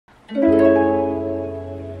Oh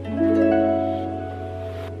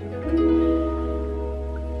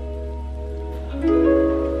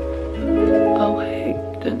hey,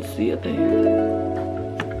 didn't see it there.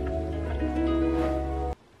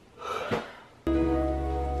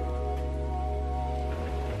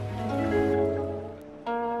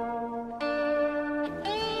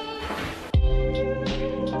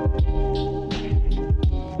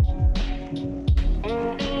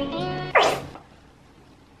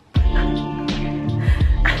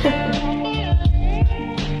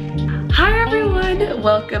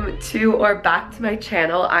 Welcome to or back to my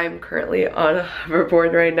channel. I'm currently on a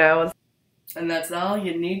hoverboard right now. And that's all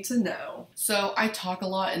you need to know. So I talk a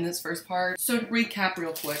lot in this first part. So to recap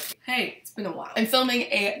real quick. Hey, it's been a while. I'm filming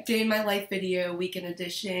a day in my life video, weekend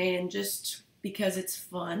edition, just because it's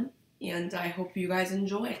fun. And I hope you guys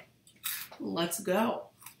enjoy. Let's go.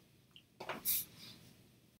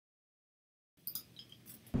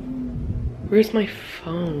 Where's my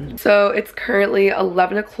phone? So it's currently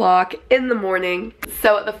 11 o'clock in the morning.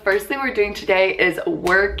 So the first thing we're doing today is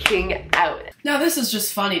working out. Now this is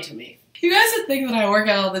just funny to me. You guys would think that I work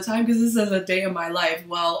out all the time because this is a day of my life.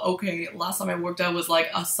 Well, okay, last time I worked out was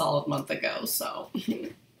like a solid month ago, so.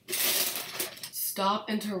 Stop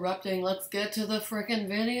interrupting, let's get to the frickin'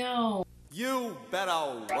 video. You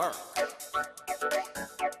better work.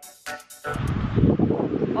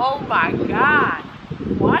 Oh my God,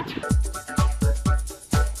 what?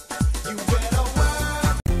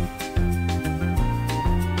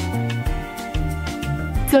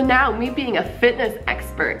 So now, me being a fitness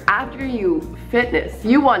expert, after you fitness,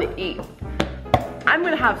 you want to eat. I'm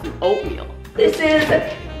gonna have some oatmeal. This is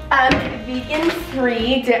vegan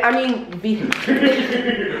free, vegan.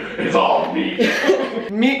 It's all meat.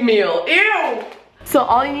 Meat meal, ew! So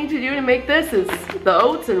all you need to do to make this is the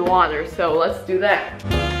oats and water, so let's do that.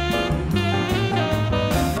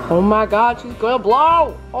 Oh my God, she's gonna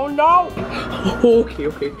blow! Oh no!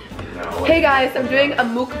 Okay. Hey guys, I'm doing a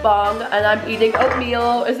mukbang and I'm eating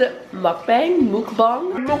oatmeal. Is it mukbang?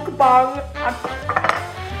 Mukbang? Mukbang.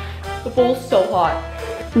 The bowl's so hot.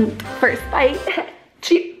 First bite.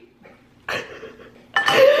 Cheap.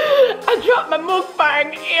 I dropped my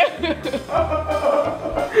mukbang.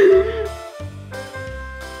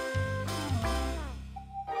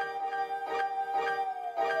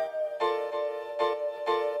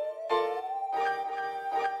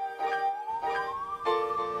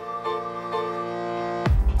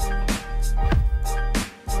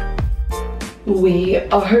 We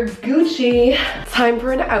are Gucci. Time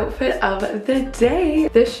for an outfit of the day.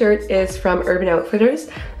 This shirt is from Urban Outfitters.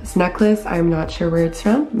 This necklace, I'm not sure where it's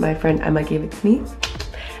from. My friend Emma gave it to me.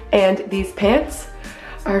 And these pants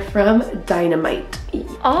are from Dynamite.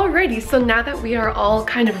 Alrighty, so now that we are all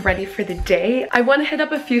kind of ready for the day, I want to hit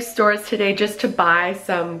up a few stores today just to buy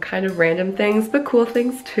some kind of random things, but cool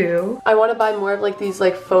things too. I want to buy more of like these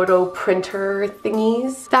like photo printer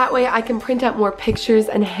thingies. That way I can print out more pictures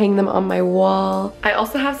and hang them on my wall. I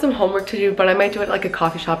also have some homework to do, but I might do it at like a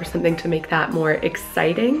coffee shop or something to make that more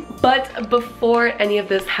exciting. But before any of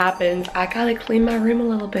this happens, I gotta clean my room a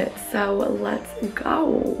little bit, so let's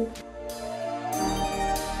go.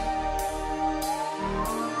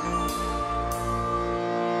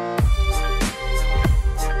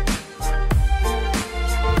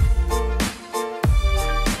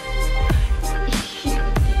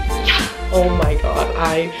 Oh my God,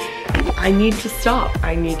 I need to stop.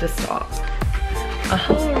 I need to stop.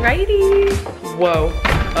 Alrighty. Whoa.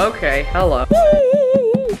 Okay, hello.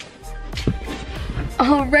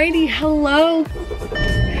 Alrighty, hello.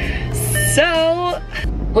 So,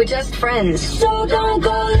 we're just friends. So don't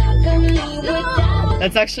go looking without.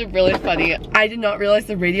 That's actually really funny. I did not realize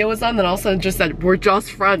the radio was on, then all of a sudden just said, we're just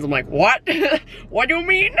friends. I'm like, what? What do you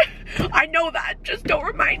mean? I know that, just don't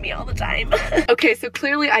remind me all the time. Okay, so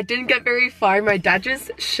clearly I didn't get very far. My dad just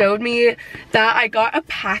showed me that I got a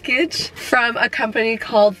package from a company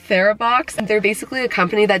called TheraBox. They're basically a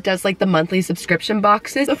company that does like the monthly subscription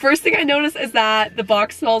boxes. The first thing I noticed is that the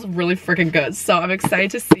box smells really freaking good. So I'm excited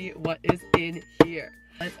to see what is in here.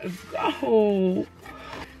 Let's go.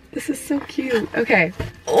 This is so cute. Okay.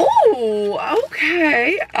 Oh,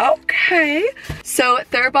 okay. So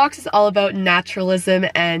TheraBox is all about naturalism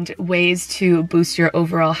and ways to boost your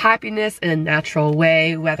overall happiness in a natural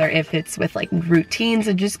way, whether if it's with like routines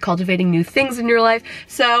and just cultivating new things in your life.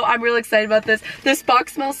 So I'm really excited about this. This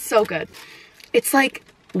box smells so good. It's like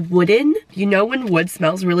wooden. You know when wood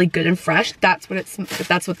smells really good and fresh? That's what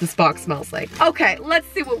this box smells like. Okay, let's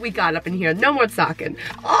see what we got up in here. No more talking.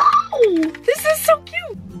 Oh, this is so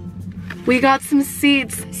cute. We got some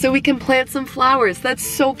seeds so we can plant some flowers. That's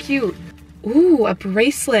so cute. Ooh, a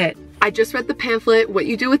bracelet. I just read the pamphlet. What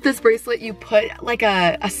you do with this bracelet, you put like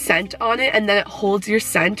a scent on it and then it holds your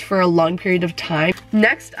scent for a long period of time.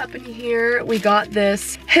 Next up in here, we got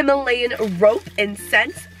this Himalayan rope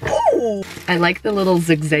incense. Ooh! I like the little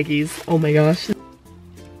zigzaggies. Oh my gosh.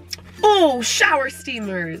 Oh, shower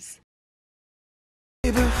steamers.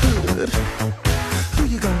 Neighborhood, who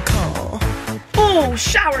you gonna call? Oh,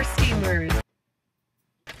 shower steamers.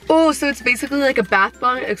 Oh, so it's basically like a bath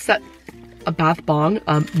bomb except a bath bomb?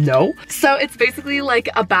 No. So it's basically like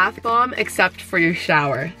a bath bomb except for your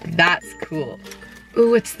shower. That's cool. Ooh,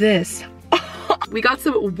 what's this? We got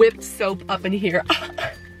some whipped soap up in here.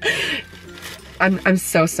 I'm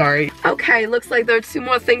so sorry. Okay, looks like there are 2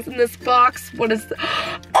 more things in this box. What is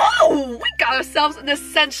oh, we got ourselves an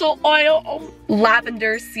essential oil. Oh,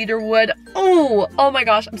 lavender, cedarwood. Oh my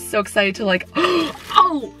gosh, I'm so excited to like,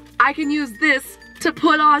 oh, I can use this to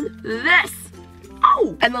put on this.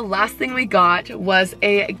 Oh, and the last thing we got was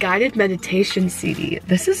a guided meditation CD.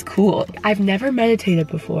 This is cool. I've never meditated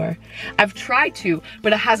before. I've tried to,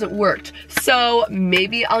 but it hasn't worked. So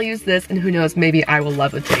maybe I'll use this and who knows, maybe I will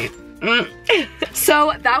levitate.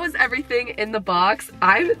 So that was everything in the box.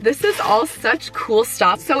 This is all such cool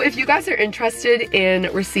stuff. So if you guys are interested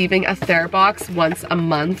in receiving a TheraBox once a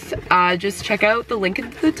month, just check out the link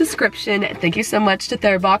in the description. Thank you so much to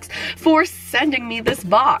TheraBox for sending me this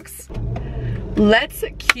box. Let's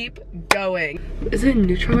keep going. Is it in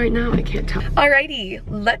neutral right now? I can't tell. Alrighty,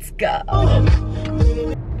 let's go.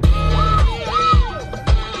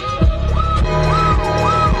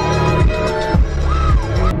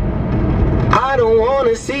 I don't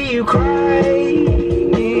wanna see you cry. She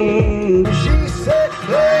said,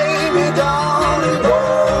 lay me down and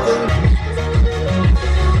golden.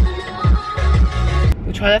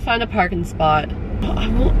 We're trying to find a parking spot. Oh, I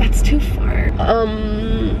won't, that's too far.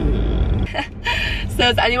 So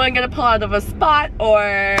is anyone gonna pull out of a spot or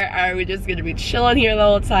are we just gonna be chilling here the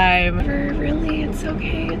whole time? Really, it's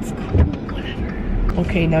okay, it's cool, whatever.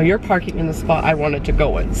 Okay, now you're parking in the spot I wanted to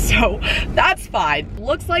go in, so that's fine.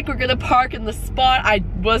 Looks like we're gonna park in the spot I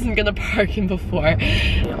wasn't gonna park in before.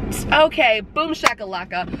 Okay, boom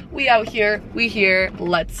shakalaka. We out here, we here,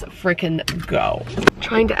 let's frickin' go.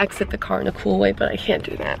 Trying to exit the car in a cool way, but I can't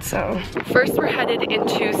do that, so. First we're headed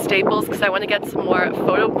into Staples because I want to get some more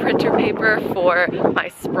photo printer paper for my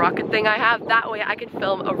sprocket thing I have. That way I can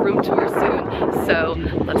film a room tour soon. So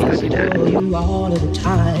let's go do that. You all of the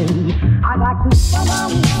time. I like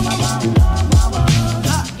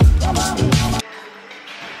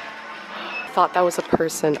Thought that was a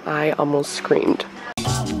person. I almost screamed.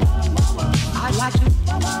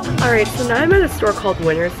 Alright, so now I'm at a store called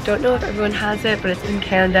Winners. Don't know if everyone has it, but it's in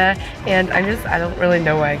Canada. And I don't really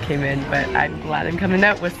know why I came in, but I'm glad I'm coming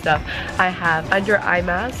out with stuff. I have under eye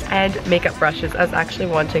masks and makeup brushes. I was actually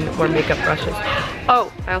wanting more makeup brushes.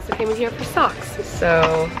 Oh, I also came in here for socks.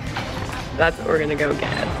 So that's what we're gonna go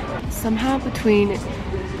get. Somehow between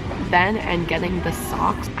then and getting the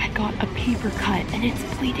socks, I got a paper cut and it's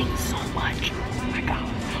bleeding so much. Oh my god,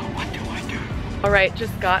 what do I do? Alright,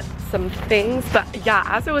 just got some things, but yeah,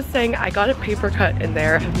 as I was saying, I got a paper cut in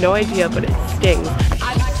there. I have no idea, but it stings.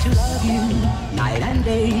 I like to love you night and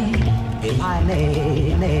day. If I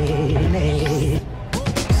may.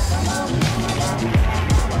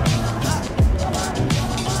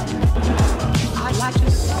 I like to.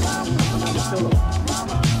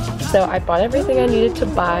 So I bought everything I needed to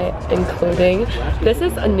buy, including, this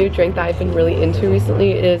is a new drink that I've been really into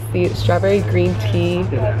recently. It is the strawberry green tea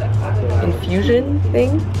infusion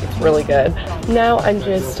thing. It's really good. Now I'm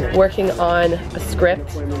just working on a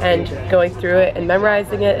script and going through it and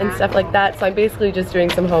memorizing it and stuff like that. So I'm basically just doing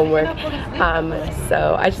some homework.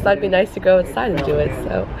 So I just thought it'd be nice to go outside and do it,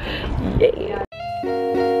 so yay.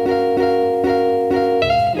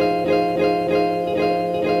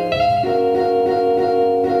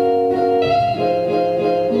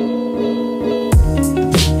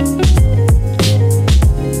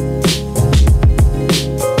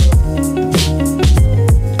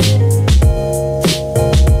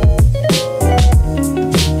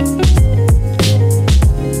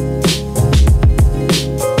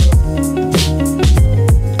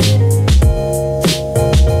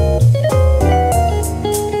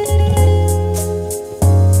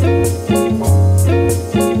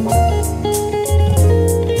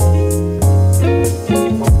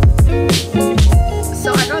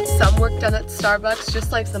 Starbucks,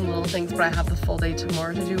 just like some little things, but I have the full day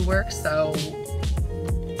tomorrow to do work, so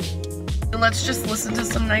let's just listen to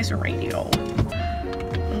some nice radio.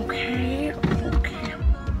 Okay.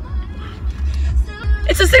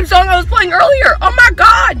 It's the same song I was playing earlier. Oh my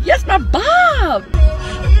god, yes, my Bob.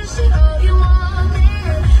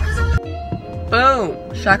 Boom.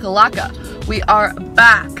 Shakalaka. We are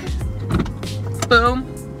back. Boom.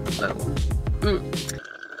 Boom.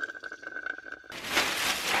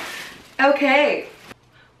 Okay.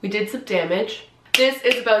 We did some damage. This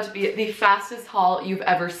is about to be the fastest haul you've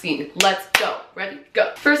ever seen. Let's go. Ready?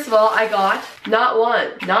 Go. First of all, I got not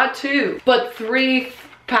 1, not 2, but 3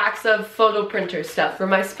 packs of photo printer stuff for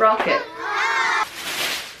my sprocket.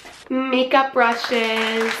 Makeup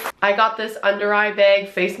brushes. I got this under eye bag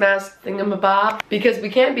face mask thingamabob because we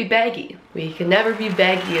can't be baggy. We can never be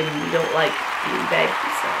baggy and we don't like being baggy,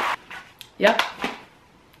 so. Yep.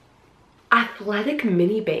 Athletic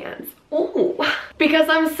mini bands. Ooh, because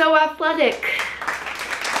I'm so athletic.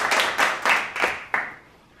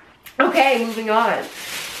 Okay, moving on.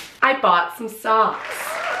 I bought some socks.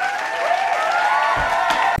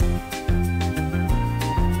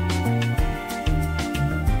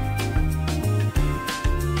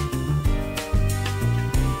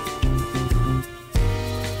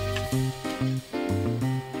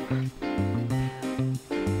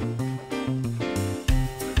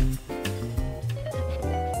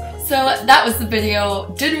 So that was the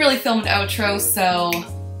video. Didn't really film an outro, so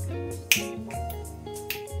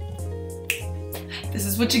this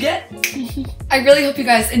is what you get. I really hope you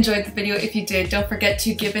guys enjoyed the video. If you did, don't forget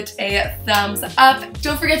to give it a thumbs up.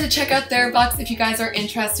 Don't forget to check out TheraBox if you guys are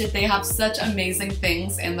interested. They have such amazing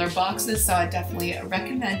things in their boxes, so I definitely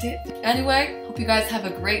recommend it. Anyway, hope you guys have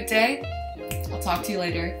a great day. I'll talk to you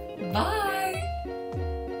later. Bye!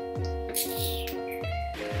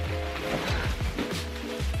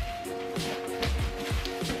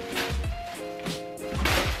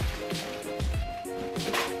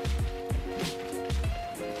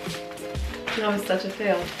 That was such a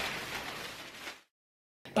fail.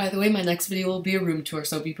 By the way, my next video will be a room tour,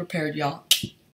 so be prepared, y'all.